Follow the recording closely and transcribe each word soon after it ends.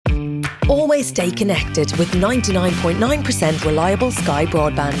Always stay connected with 99.9% reliable Sky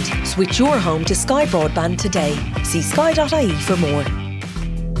Broadband. Switch your home to Sky Broadband today. See sky.ie for more.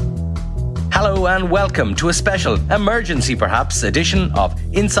 Hello and welcome to a special, emergency perhaps, edition of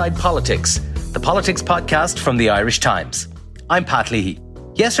Inside Politics, the politics podcast from the Irish Times. I'm Pat Leahy.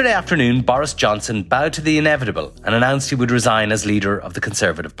 Yesterday afternoon, Boris Johnson bowed to the inevitable and announced he would resign as leader of the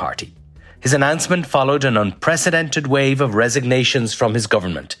Conservative Party. His announcement followed an unprecedented wave of resignations from his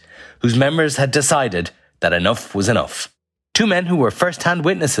government, whose members had decided that enough was enough. Two men who were first-hand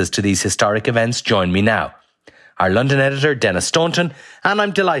witnesses to these historic events join me now. Our London editor, Dennis Staunton, and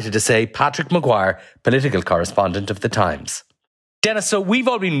I'm delighted to say Patrick Maguire, political correspondent of The Times. Dennis, so we've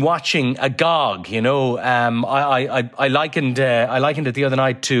all been watching agog, you know. I likened it the other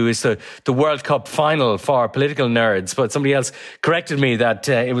night to is the World Cup final for political nerds, but somebody else corrected me that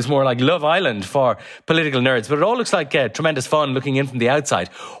it was more like Love Island for political nerds. But it all looks like tremendous fun looking in from the outside.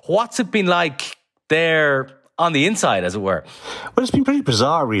 What's it been like there on the inside, as it were? Well, it's been pretty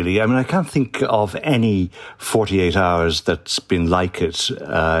bizarre, really. I mean, I can't think of any 48 hours that's been like it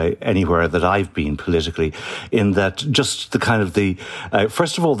anywhere that I've been politically, in that just the kind of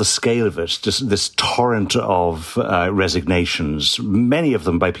first of all, the scale of it, just this torrent of resignations, many of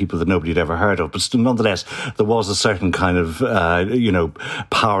them by people that nobody had ever heard of, but still, nonetheless, there was a certain kind of,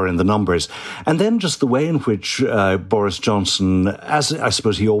 power in the numbers. And then just the way in which Boris Johnson, as I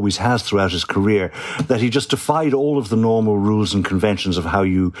suppose he always has throughout his career, that he just defied all of the normal rules and conventions of how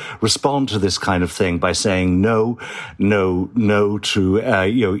you respond to this kind of thing by saying no to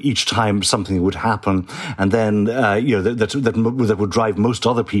each time something would happen, and then that would drive most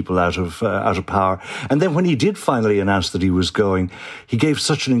other people out of power. And then when he did finally announce that he was going, he gave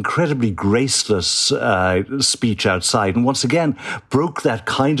such an incredibly graceless speech outside, and once again broke that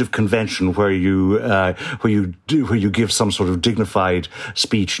kind of convention where you give some sort of dignified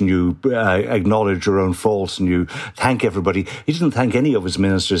speech and you acknowledge your own faults and you thank everybody. He didn't thank any of his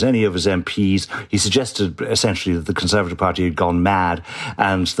ministers, any of his MPs. He suggested essentially that the Conservative Party had gone mad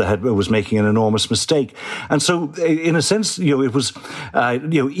and was making an enormous mistake. And so, in a sense, it was,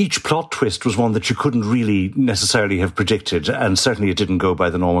 each plot twist was one that you couldn't really necessarily have predicted, and certainly it didn't go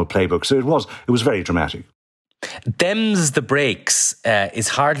by the normal playbook. So it was very dramatic. Them's the breaks is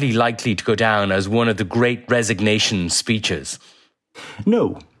hardly likely to go down as one of the great resignation speeches.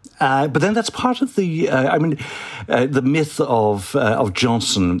 No. But then that's part of the myth of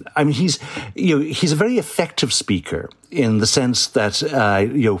Johnson. I mean, he's a very effective speaker in the sense that,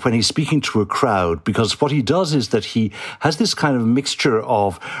 when he's speaking to a crowd, because what he does is that he has this kind of mixture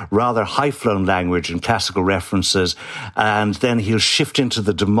of rather high-flown language and classical references, and then he'll shift into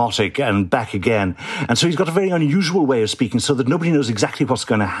the demotic and back again. And so he's got a very unusual way of speaking so that nobody knows exactly what's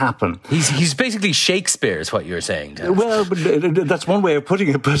going to happen. He's basically Shakespeare, is what you're saying, Dennis. Well, but that's one way of putting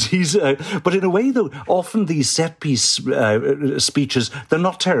it, but but in a way, though, often these set-piece speeches, they're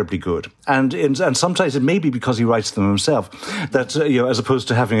not terribly good. And sometimes it may be because he writes them himself, that, as opposed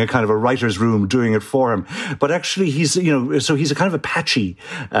to having a kind of a writer's room doing it for him. But actually, he's a kind of a patchy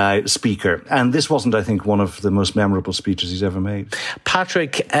speaker. And this wasn't, I think, one of the most memorable speeches he's ever made.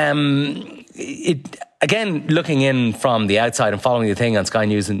 Patrick, again, looking in from the outside and following the thing on Sky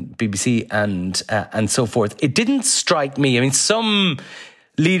News and BBC and so forth, it didn't strike me. I mean, some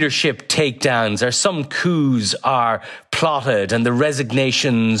leadership takedowns or some coups are plotted and the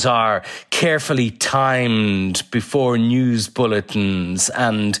resignations are carefully timed before news bulletins,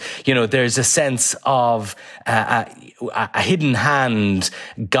 and there's a sense of a hidden hand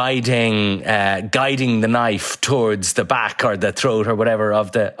guiding the knife towards the back or the throat or whatever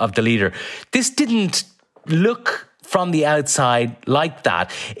of the leader. This didn't look from the outside like that.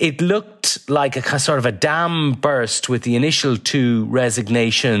 It looked like a sort of a dam burst with the initial two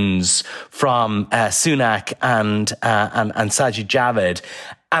resignations from Sunak and Sajid Javid.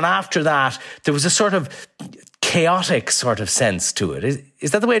 And after that, there was a sort of chaotic sort of sense to it.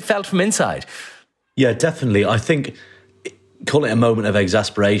 Is that the way it felt from inside? Yeah, definitely. I think, call it a moment of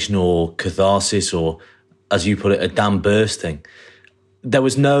exasperation or catharsis, or, as you put it, a dam bursting. There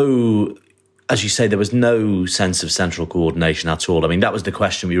was no, as you say, there was no sense of central coordination at all. I mean, that was the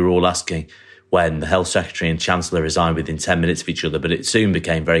question we were all asking when the Health Secretary and Chancellor resigned within 10 minutes of each other. But it soon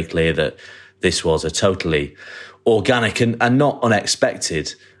became very clear that this was a totally organic and not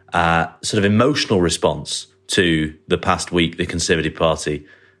unexpected sort of emotional response to the past week the Conservative Party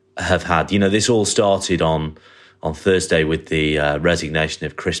have had. This all started on Thursday with the resignation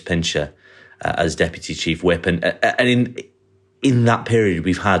of Chris Pincher as Deputy Chief Whip. And in that period,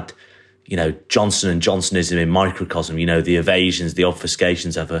 we've had Johnson and Johnsonism in microcosm, the evasions, the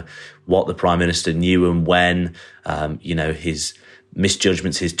obfuscations over what the Prime Minister knew and when, his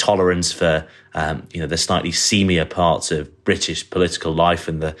misjudgments, his tolerance for the slightly seamier parts of British political life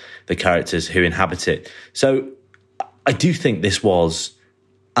and the characters who inhabit it. So I do think this was,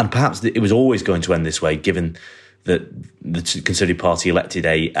 and perhaps it was always going to end this way, given that the Conservative Party elected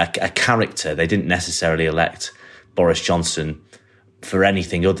a character. They didn't necessarily elect Boris Johnson for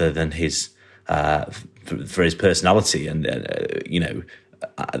anything other than his for his personality and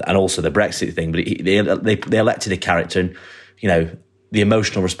and also the Brexit thing. But they elected a character, and the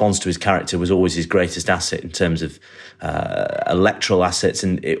emotional response to his character was always his greatest asset in terms of electoral assets,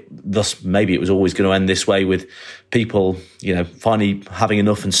 and thus maybe it was always going to end this way, with people, finally having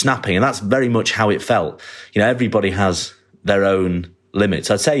enough and snapping, and that's very much how it felt. Everybody has their own limits.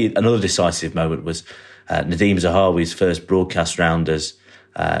 I'd say another decisive moment was Nadeem Zahawi's first broadcast round as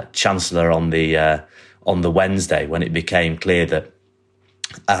Chancellor on the Wednesday, when it became clear that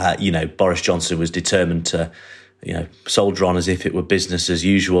Boris Johnson was determined to soldier on as if it were business as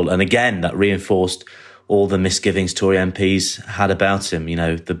usual. And again, that reinforced all the misgivings Tory MPs had about him,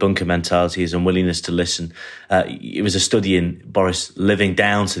 the bunker mentality, his unwillingness to listen. It was a study in Boris living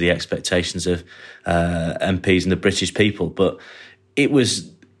down to the expectations of MPs and the British people. But it was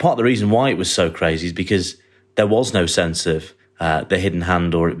part of the reason why it was so crazy is because there was no sense of the hidden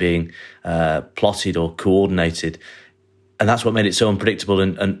hand or it being plotted or coordinated. And that's what made it so unpredictable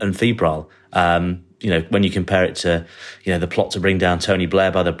and febrile. When you compare it to, the plot to bring down Tony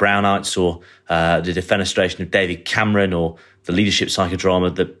Blair by the Brownites, or the defenestration of David Cameron, or the leadership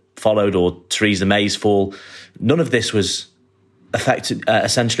psychodrama that followed, or Theresa May's fall, none of this was affected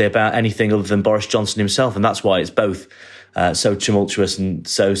essentially about anything other than Boris Johnson himself. And that's why it's both so tumultuous and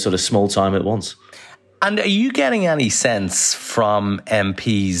so sort of small time at once. And are you getting any sense from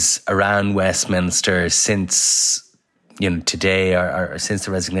MPs around Westminster since today or since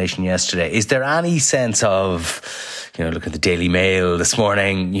the resignation yesterday? Is there any sense of, look at the Daily Mail this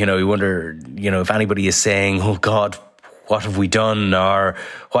morning, we wonder, if anybody is saying, oh God, what have we done? Or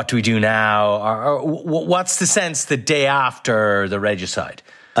what do we do now? Or what's the sense the day after the regicide?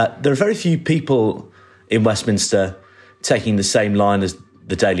 There are very few people in Westminster taking the same line as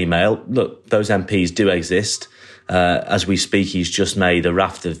the Daily Mail. Look, those MPs do exist. As we speak, he's just made a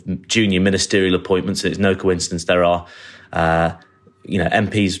raft of junior ministerial appointments. It's no coincidence there are,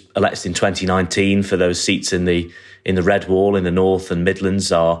 MPs elected in 2019 for those seats in the Red Wall in the North and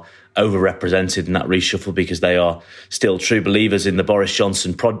Midlands are overrepresented in that reshuffle because they are still true believers in the Boris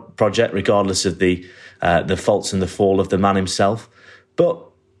Johnson project, regardless of the faults and the fall of the man himself. But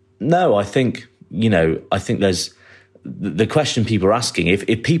no, I think there's the question people are asking,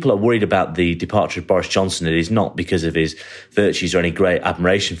 if people are worried about the departure of Boris Johnson, it is not because of his virtues or any great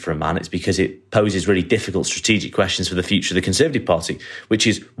admiration for a man. It's because it poses really difficult strategic questions for the future of the Conservative Party, which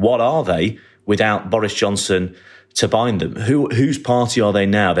is, what are they without Boris Johnson to bind them? Whose party are they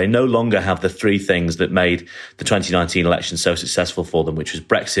now? They no longer have the three things that made the 2019 election so successful for them, which was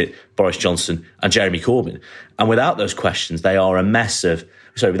Brexit, Boris Johnson and Jeremy Corbyn. And without those questions,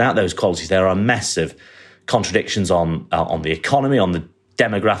 without those qualities, they are a mess of contradictions on the economy, on the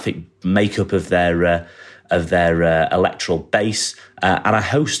demographic makeup of their electoral base, and a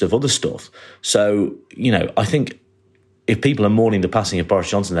host of other stuff. So, I think if people are mourning the passing of Boris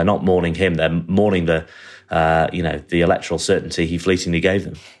Johnson, they're not mourning him; they're mourning the electoral certainty he fleetingly gave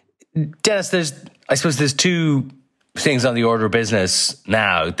them. Dennis, there's two things on the order of business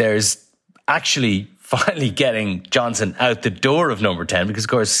now. There's actually finally getting Johnson out the door of number 10, because, of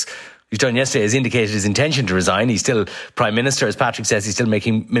course, he's done yesterday has indicated his intention to resign. He's still Prime Minister, as Patrick says. He's still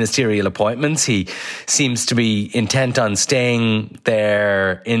making ministerial appointments. He seems to be intent on staying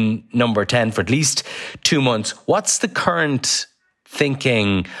there in number 10 for at least 2 months. What's the current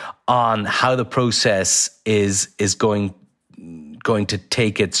thinking on how the process is going to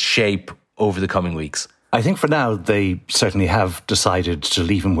take its shape over the coming weeks? I think for now they certainly have decided to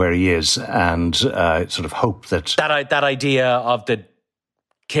leave him where he is and sort of hope that idea of the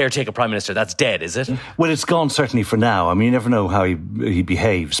caretaker Prime Minister, that's dead, is it? Well, it's gone certainly for now. I mean, you never know how he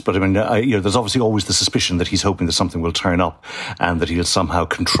behaves, but I mean, there's obviously always the suspicion that he's hoping that something will turn up and that he'll somehow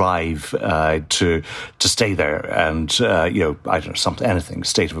contrive to stay there, and I don't know, anything,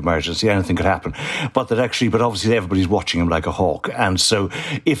 state of emergency, anything could happen. But obviously everybody's watching him like a hawk, and so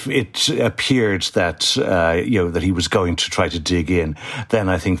if it appeared that that he was going to try to dig in, then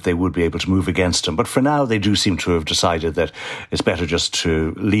I think they would be able to move against him. But for now, they do seem to have decided that it's better just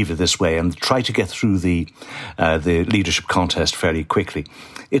to leave it this way and try to get through the leadership contest fairly quickly.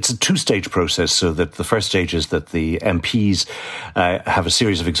 It's a two-stage process, so that the first stage is that the MPs have a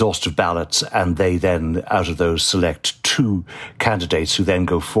series of exhaustive ballots, and they then, out of those, select 2 2 candidates who then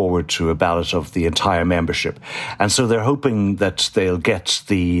go forward to a ballot of the entire membership. And so they're hoping that they'll get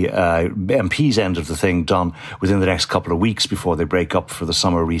the MP's end of the thing done within the next couple of weeks before they break up for the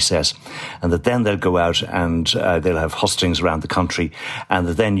summer recess, and that then they'll go out and they'll have hustings around the country, and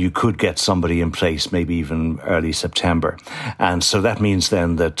that then you could get somebody in place maybe even early September. And so that means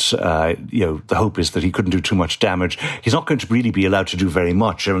then that the hope is that he couldn't do too much damage. He's not going to really be allowed to do very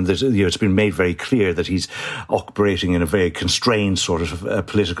much. I mean, it's been made very clear that he's operating in a very constrained sort of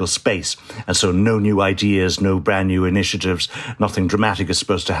political space, and so no new ideas, no brand new initiatives, nothing dramatic is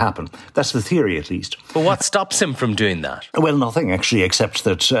supposed to happen. That's the theory, at least. But what stops him from doing that? Well, nothing, actually, except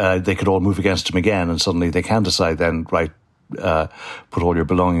that they could all move against him again, and suddenly they can decide then, right, put all your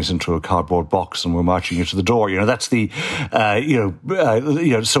belongings into a cardboard box and we're marching you to the door. That's the,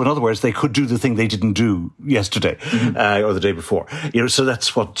 so in other words, they could do the thing they didn't do yesterday or the day before. So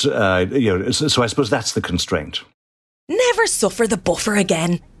that's what, so I suppose that's the constraint. Never suffer the buffer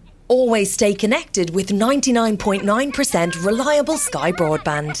again. Always stay connected with 99.9% reliable Sky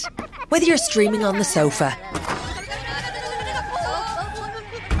broadband. Whether you're streaming on the sofa,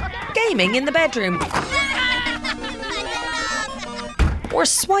 gaming in the bedroom, or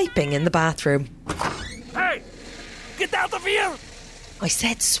swiping in the bathroom. Hey! Get out of here! I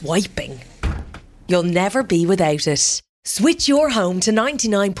said swiping. You'll never be without it. Switch your home to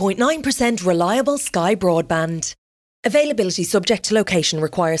 99.9% reliable Sky broadband. Availability subject to location.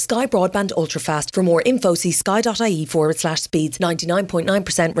 Requires Sky Broadband Ultrafast. For more info, see sky.ie/speeds.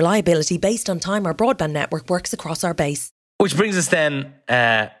 99.9% reliability based on time our broadband network works across our base. Which brings us then,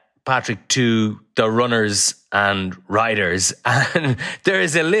 Patrick, to the runners and riders, and there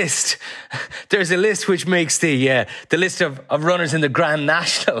is a list. There's a list which makes the list of runners in the Grand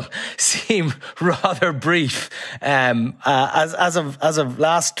National seem rather brief. As of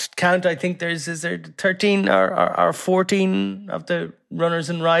last count, I think is there 13 or 14 of the runners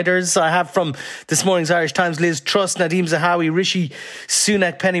and riders. I have from this morning's Irish Times: Liz Truss, Nadeem Zahawi, Rishi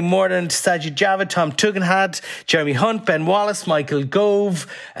Sunak, Penny Mordaunt, Sajid Javid, Tom Tugendhat, Jeremy Hunt, Ben Wallace, Michael Gove.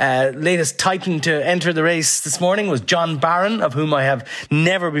 Latest Titan to enter the race this morning was John Barron, of whom I have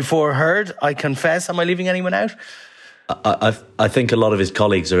never before heard, I confess. Am I leaving anyone out? I think a lot of his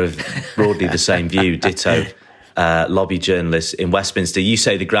colleagues are of broadly the same view. Ditto. Lobby journalists in Westminster. You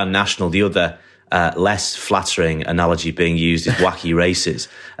say the Grand National. The other less flattering analogy being used is wacky races,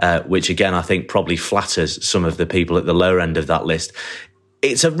 which again I think probably flatters some of the people at the lower end of that list.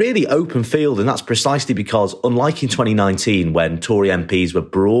 It's a really open field, and that's precisely because, unlike in 2019, when Tory MPs were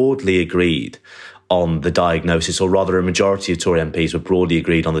broadly agreed on the diagnosis, or rather a majority of Tory MPs were broadly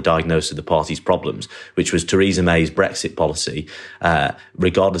agreed on the diagnosis of the party's problems, which was Theresa May's Brexit policy,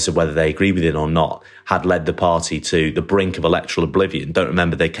 regardless of whether they agree with it or not, had led the party to the brink of electoral oblivion. Don't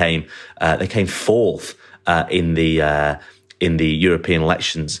remember they came fourth in the European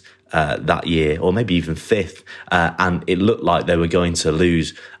elections that year, or maybe even fifth, and it looked like they were going to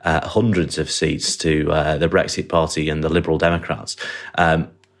lose hundreds of seats to the Brexit Party and the Liberal Democrats.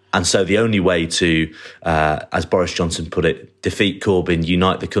 And so the only way to, as Boris Johnson put it, defeat Corbyn,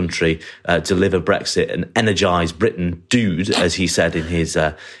 unite the country, deliver Brexit and energise Britain, dude, as he said in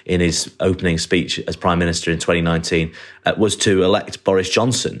his opening speech as Prime Minister in 2019, was to elect Boris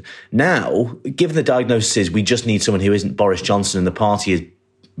Johnson. Now, given the diagnosis is we just need someone who isn't Boris Johnson, and the party is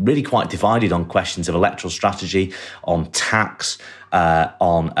really quite divided on questions of electoral strategy, on tax,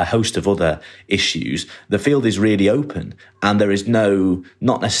 on a host of other issues, the field is really open, and there is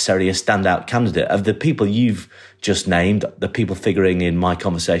not necessarily a standout candidate. Of the people you've just named, the people figuring in my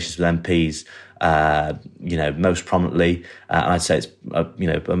conversations with MPs, most prominently, and I'd say it's,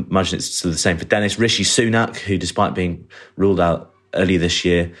 imagine it's sort of the same for Dennis, Rishi Sunak, who, despite being ruled out earlier this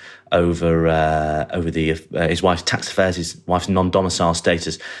year over his wife's tax affairs, his wife's non-domicile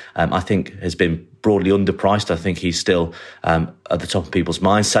status, I think has been broadly underpriced. I think he's still at the top of people's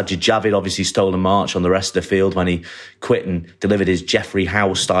minds. Sajid Javid obviously stole a march on the rest of the field when he quit and delivered his Geoffrey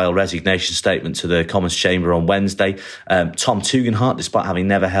Howe-style resignation statement to the Commons Chamber on Wednesday. Tom Tugendhat, despite having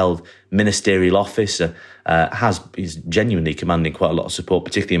never held ministerial office, is genuinely commanding quite a lot of support,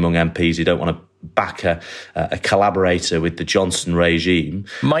 particularly among MPs who don't want to back a collaborator with the Johnson regime.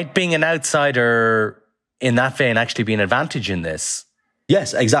 Might being an outsider in that vein actually be an advantage in this?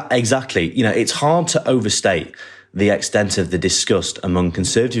 Yes, exactly. It's hard to overstate the extent of the disgust among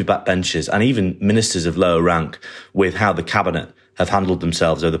Conservative backbenchers and even ministers of lower rank with how the Cabinet have handled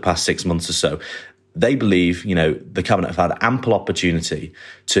themselves over the past 6 months or so. They believe, the Cabinet have had ample opportunity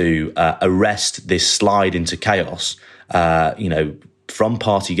to arrest this slide into chaos, from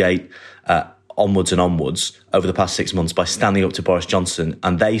Partygate onwards and onwards over the past 6 months by standing up to Boris Johnson,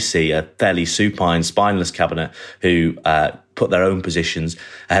 and they see a fairly supine, spineless cabinet who put their own positions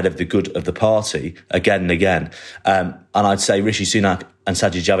ahead of the good of the party again and again. And I'd say Rishi Sunak and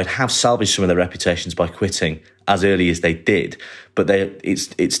Sajid Javid have salvaged some of their reputations by quitting as early as they did, but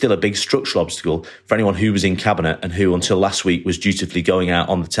it's still a big structural obstacle for anyone who was in cabinet and who until last week was dutifully going out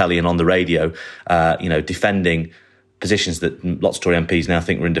on the telly and on the radio, defending positions that lots of Tory MPs now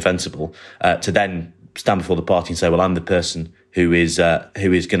think were indefensible, to then stand before the party and say, well, I'm the person who is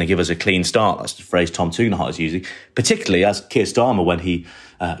going to give us a clean start. That's the phrase Tom Tugendhat is using, particularly as Keir Starmer, when he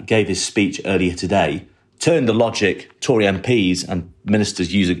gave his speech earlier today, turned the logic Tory MPs and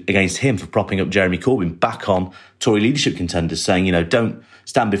ministers use against him for propping up Jeremy Corbyn back on Tory leadership contenders, saying, don't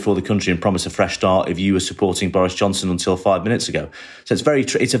stand before the country and promise a fresh start if you were supporting Boris Johnson until 5 minutes ago. So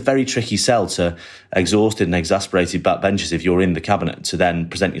it's a very tricky sell to exhausted and exasperated backbenchers if you're in the cabinet to then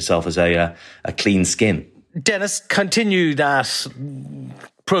present yourself as a clean skin. Dennis, continue that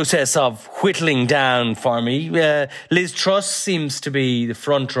process of whittling down for me. Liz Truss seems to be the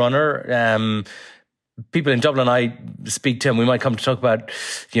front runner. People in Dublin I speak to, and we might come to talk about,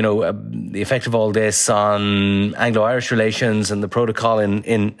 the effect of all this on Anglo-Irish relations and the protocol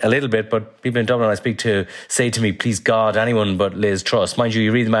in a little bit, but people in Dublin I speak to say to me, please God, anyone but Liz Truss. Mind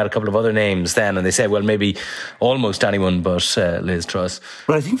you read them out a couple of other names then, and they say, well, maybe almost anyone but Liz Truss.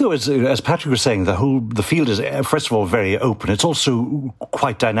 Well, I think, though, as Patrick was saying, the field is, first of all, very open. It's also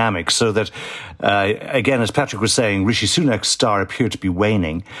quite dynamic, so that, again, as Patrick was saying, Rishi Sunak's star appeared to be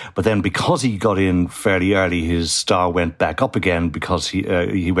waning, but then because he got in fairly early, his star went back up again because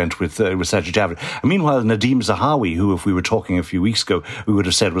he went with Sajid Javid. And meanwhile, Nadeem Zahawi, who, if we were talking a few weeks ago, we would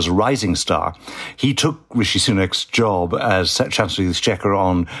have said was a rising star, he took Rishi Sunak's job as Chancellor of the Exchequer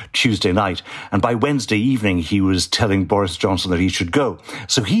on Tuesday night, and by Wednesday evening he was telling Boris Johnson that he should go.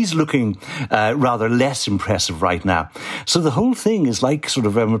 So he's looking rather less impressive right now. So the whole thing is like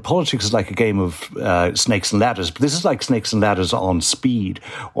politics is like a game of snakes and ladders, but this is like snakes and ladders on speed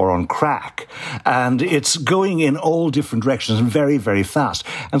or on crack. And it's going in all different directions and very, very fast.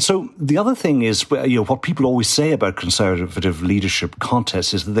 And so the other thing is, what people always say about Conservative leadership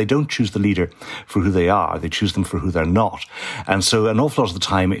contests is that they don't choose the leader for who they are. They choose them for who they're not. And so an awful lot of the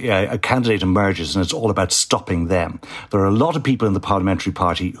time, a candidate emerges and it's all about stopping them. There are a lot of people in the parliamentary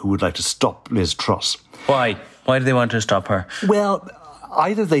party who would like to stop Liz Truss. Why? Why do they want to stop her? Well,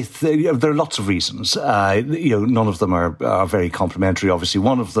 either there are lots of reasons. None of them are very complimentary. Obviously,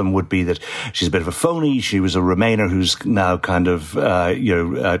 one of them would be that she's a bit of a phony. She was a Remainer who's now kind of,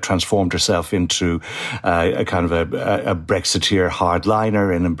 transformed herself into a kind of a Brexiteer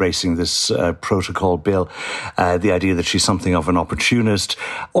hardliner in embracing this protocol bill. The idea that she's something of an opportunist.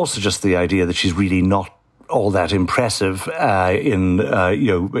 Also, just the idea that she's really not all that impressive in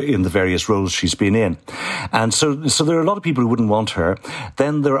the various roles she's been in. And so there are a lot of people who wouldn't want her.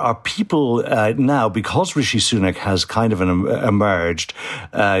 Then there are people now, because Rishi Sunak has kind of emerged,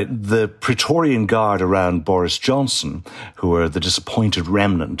 the Praetorian Guard around Boris Johnson, who are the disappointed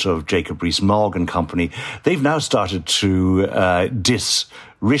remnant of Jacob Rees-Mogg and company, they've now started to diss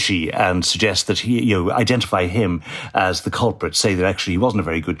Rishi and suggest that he, identify him as the culprit, say that actually he wasn't a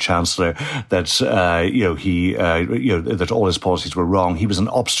very good chancellor, that, that all his policies were wrong. He was an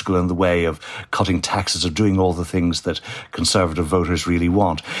obstacle in the way of cutting taxes, of doing all the things that Conservative voters really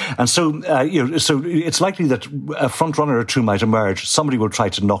want. And so, so it's likely that a front runner or two might emerge. Somebody will try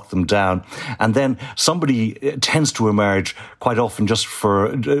to knock them down. And then somebody tends to emerge quite often just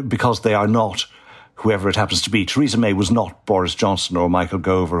because they are not whoever it happens to be. Theresa May was not Boris Johnson or Michael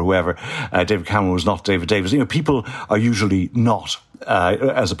Gove or whoever. David Cameron was not David Davis. People are usually not,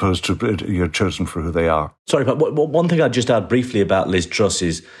 as opposed to chosen for who they are. Sorry, but one thing I'd just add briefly about Liz Truss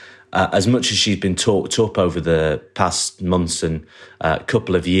is, as much as she's been talked up over the past months and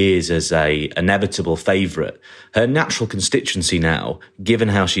couple of years as a inevitable favourite, her natural constituency now, given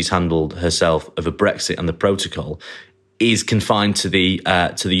how she's handled herself over Brexit and the protocol, is confined to the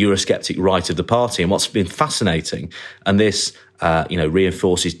Eurosceptic right of the party. And what's been fascinating, and this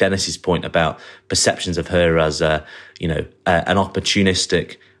reinforces Dennis's point about perceptions of her as an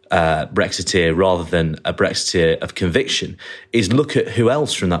opportunistic Brexiteer rather than a Brexiteer of conviction, is look at who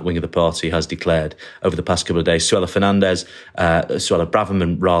else from that wing of the party has declared over the past couple of days. Suella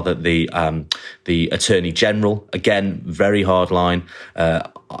Braverman, rather, the Attorney General, again, very hard line,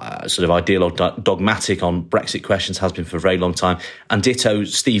 sort of dogmatic on Brexit questions, has been for a very long time. And ditto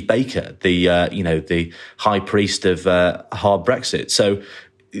Steve Baker, the high priest of hard Brexit. So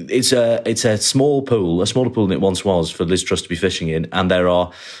it's a small pool, a smaller pool than it once was for Liz Truss to be fishing in, and there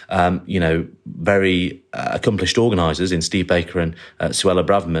are very accomplished organisers in Steve Baker and Suella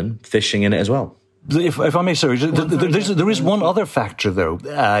Braverman fishing in it as well. If I may, sorry, there is one other factor, though,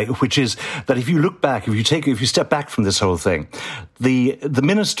 which is that if you look back, if you step back from this whole thing, the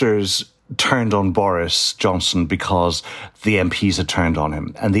ministers turned on Boris Johnson because the MPs had turned on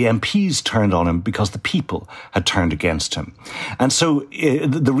him, and the MPs turned on him because the people had turned against him. And so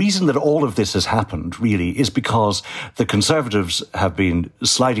the reason that all of this has happened, really, is because the Conservatives have been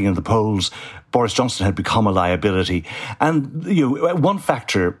sliding in the polls. Boris Johnson had become a liability. And one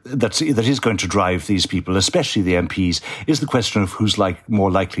factor that is going to drive these people, especially the MPs, is the question of who's more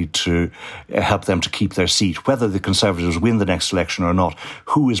likely to help them to keep their seat. Whether the Conservatives win the next election or not,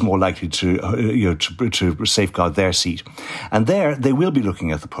 who is more likely to safeguard their seat. And there they will be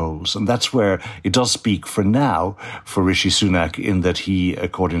looking at the polls. And that's where it does speak for now for Rishi Sunak, in that he,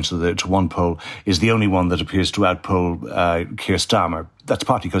 according to one poll, is the only one that appears to outpoll Keir Starmer. That's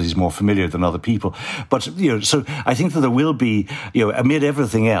partly because he's more familiar than other people. But, so I think that there will be, amid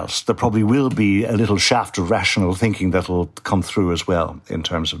everything else, there probably will be a little shaft of rational thinking that'll come through as well in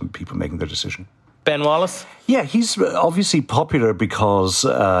terms of people making their decision. Ben Wallace? Yeah, he's obviously popular because...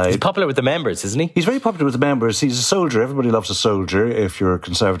 he's popular with the members, isn't he? He's very popular with the members. He's a soldier. Everybody loves a soldier if you're a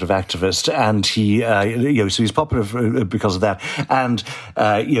Conservative activist. And he, so he's popular because of that. And,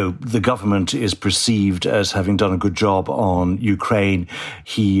 the government is perceived as having done a good job on Ukraine.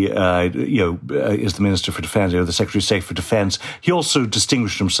 He, is the Minister for Defence, or the Secretary of State for Defence. He also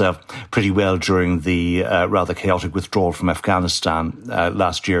distinguished himself pretty well during the rather chaotic withdrawal from Afghanistan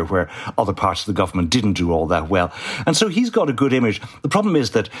last year, where other parts of the government didn't do all that well. And so he's got a good image. The problem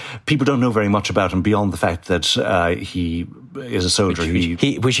is that people don't know very much about him beyond the fact that he is a soldier.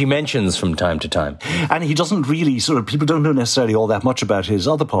 Which he mentions from time to time. And he doesn't really people don't know necessarily all that much about his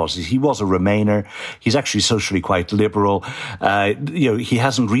other policies. He was a Remainer. He's actually socially quite liberal. He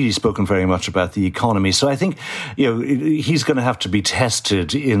hasn't really spoken very much about the economy. So I think, he's going to have to be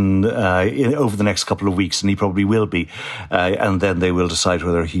tested in over the next couple of weeks, and he probably will be. And then they will decide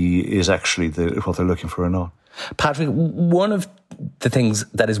whether he is actually what they're looking for or not. Patrick, one of the things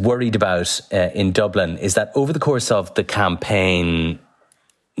that is worried about in Dublin is that over the course of the campaign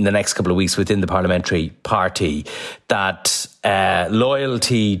in the next couple of weeks within the parliamentary party, that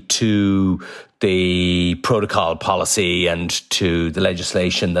loyalty to the protocol policy and to the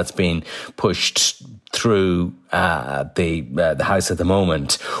legislation that's been pushed through the House at the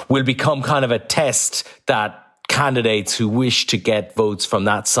moment will become kind of a test that candidates who wish to get votes from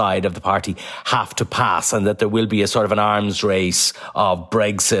that side of the party have to pass, and that there will be a sort of an arms race of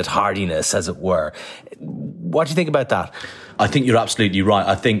Brexit hardiness, as it were. What do you think about that? I think you're absolutely right.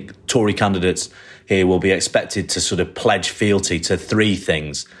 I think Tory candidates here will be expected to sort of pledge fealty to three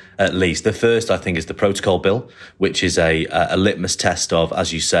things, at least. The first, I think, is the protocol bill, which is a litmus test of,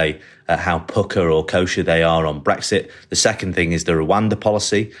 as you say, how pucker or kosher they are on Brexit. The second thing is the Rwanda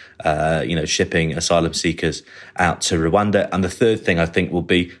policy, shipping asylum seekers out to Rwanda. And the third thing, I think, will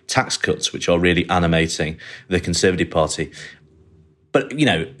be tax cuts, which are really animating the Conservative Party. But,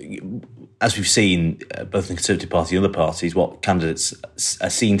 as we've seen, both in the Conservative Party and other parties, what candidates are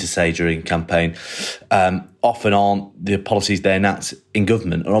seen to say during campaign often aren't the policies they enact in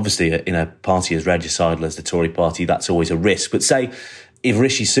government. And obviously, in a party as regicidal as the Tory party, that's always a risk. But say, if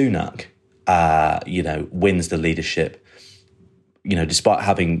Rishi Sunak, wins the leadership, despite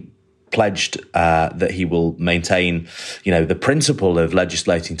having pledged that he will maintain, the principle of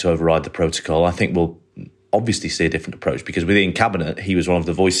legislating to override the protocol, I think we'll obviously see a different approach, because within cabinet he was one of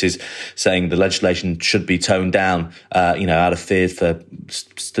the voices saying the legislation should be toned down, out of fear for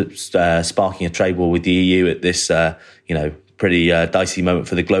sparking a trade war with the EU at this, pretty dicey moment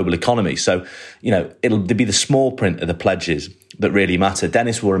for the global economy. So, it'll be the small print of the pledges that really matter.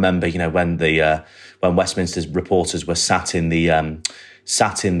 Dennis will remember, when Westminster's reporters were sat in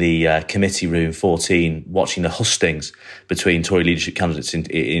the committee room 14 watching the hustings between Tory leadership candidates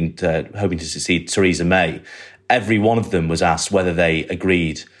in hoping to succeed Theresa May. Every one of them was asked whether they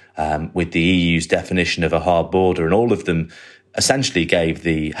agreed with the EU's definition of a hard border, and all of them essentially gave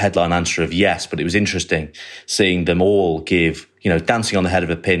the headline answer of yes. But it was interesting seeing them all give, dancing on the head of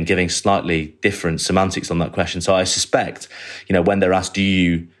a pin, giving slightly different semantics on that question. So I suspect, when they're asked, do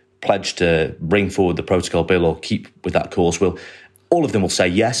you pledge to bring forward the protocol bill or keep with that course, all of them will say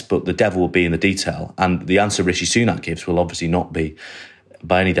yes, but the devil will be in the detail. And the answer Rishi Sunak gives will obviously not be,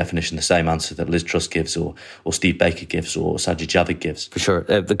 by any definition, the same answer that Liz Truss gives or Steve Baker gives or Sajid Javid gives. For sure.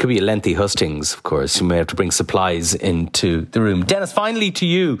 There could be a lengthy hustings, of course. You may have to bring supplies into the room. Dennis, finally to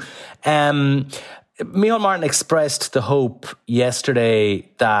you. Micheál Martin expressed the hope yesterday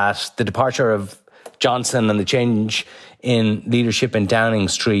that the departure of Johnson and the change in leadership in Downing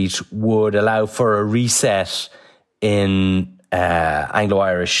Street would allow for a reset in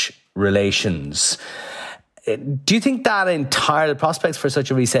Anglo-Irish relations. Do you think that entire prospects for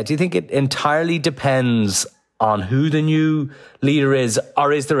such a reset, do you think it entirely depends on who the new leader is,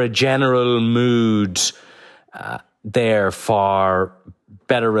 or is there a general mood there for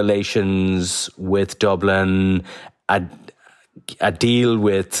better relations with Dublin, a deal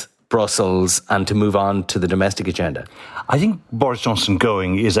with Brussels, and to move on to the domestic agenda? I think Boris Johnson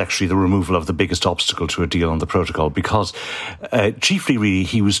going is actually the removal of the biggest obstacle to a deal on the protocol, because chiefly, really,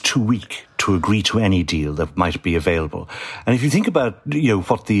 he was too weak to agree to any deal that might be available. And if you think about,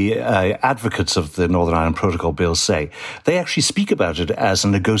 what the advocates of the Northern Ireland Protocol Bill say, they actually speak about it as a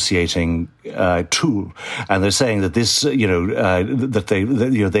negotiating tool, and they're saying that this, that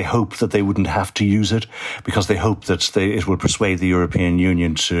they hope that they wouldn't have to use it, because they hope that it will persuade the European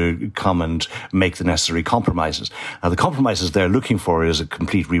Union to come and make the necessary compromises. Now, the compromises they're looking for is a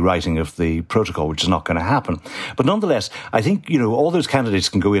complete rewriting of the protocol, which is not going to happen. But nonetheless, I think all those candidates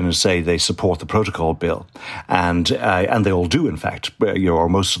can go in and say they support the protocol bill, and they all do, in fact, or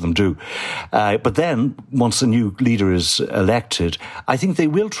most of them do. But then, once a new leader is elected, I think they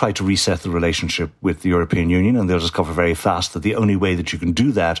will try to reset the relationship with the European Union, and they'll discover very fast that the only way that you can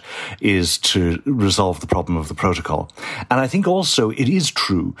do that is to resolve the problem of the protocol. And I think also it is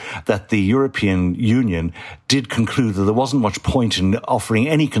true that the European Union did conclude that there wasn't much point in offering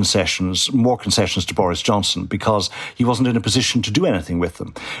any more concessions to Boris Johnson, because he wasn't in a position to do anything with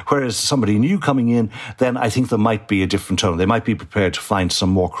them. Whereas somebody new coming in, then I think there might be a different tone. They might be prepared to find some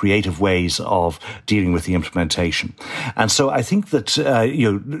more creative ways of dealing with the implementation. And so I think that,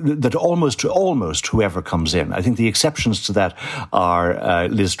 that almost whoever comes in, I think the exceptions to that are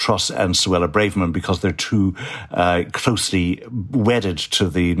Liz Truss and Suella Braverman, because they're too closely wedded to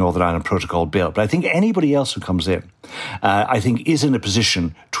the Northern Ireland Protocol Bill. But I think anybody else who comes in, I think, is in a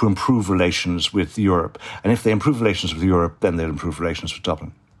position to improve relations with Europe. And if they improve relations with Europe, then they'll improve relations with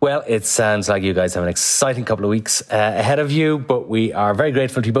Dublin. Well, it sounds like you guys have an exciting couple of weeks ahead of you, but we are very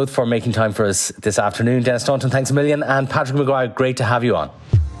grateful to you both for making time for us this afternoon. Dennis Staunton, thanks a million. And Patrick Maguire, great to have you on.